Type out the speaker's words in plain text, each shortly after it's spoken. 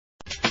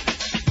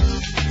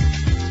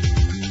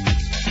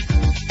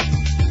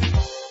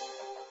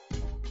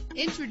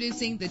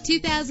Introducing the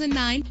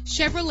 2009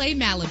 Chevrolet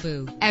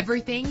Malibu.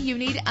 Everything you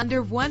need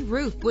under one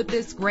roof with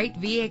this great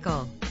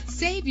vehicle.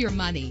 Save your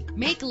money.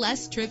 Make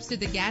less trips to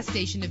the gas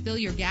station to fill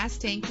your gas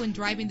tank when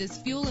driving this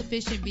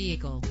fuel-efficient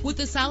vehicle. With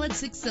a solid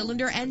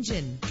 6-cylinder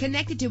engine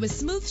connected to a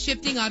smooth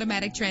shifting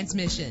automatic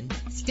transmission.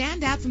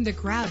 Stand out from the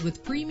crowd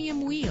with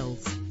premium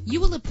wheels. You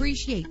will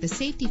appreciate the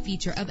safety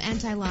feature of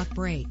anti-lock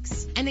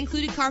brakes. An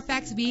included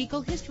Carfax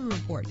Vehicle History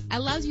Report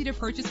allows you to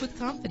purchase with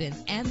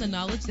confidence and the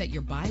knowledge that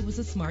your buy was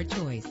a smart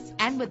choice.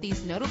 And with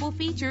these notable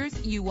features,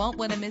 you won't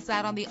want to miss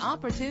out on the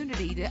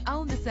opportunity to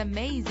own this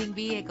amazing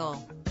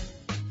vehicle.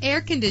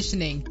 Air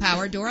conditioning,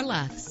 power door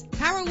locks,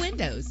 power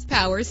windows,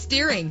 power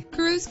steering,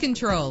 cruise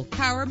control,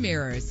 power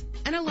mirrors,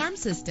 an alarm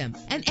system,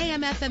 an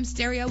AM/FM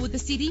stereo with a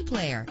CD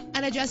player,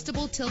 an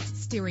adjustable tilt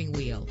steering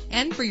wheel.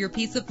 And for your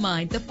peace of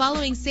mind, the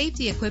following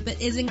safety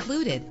equipment is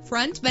included: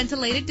 front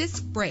ventilated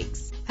disc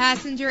brakes,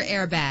 passenger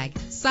airbag,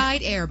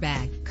 side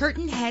airbag,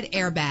 curtain head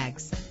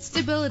airbags,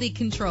 stability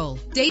control,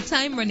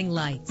 daytime running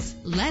lights.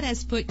 Let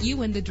us put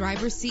you in the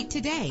driver's seat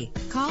today.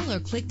 Call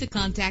or click to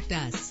contact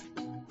us.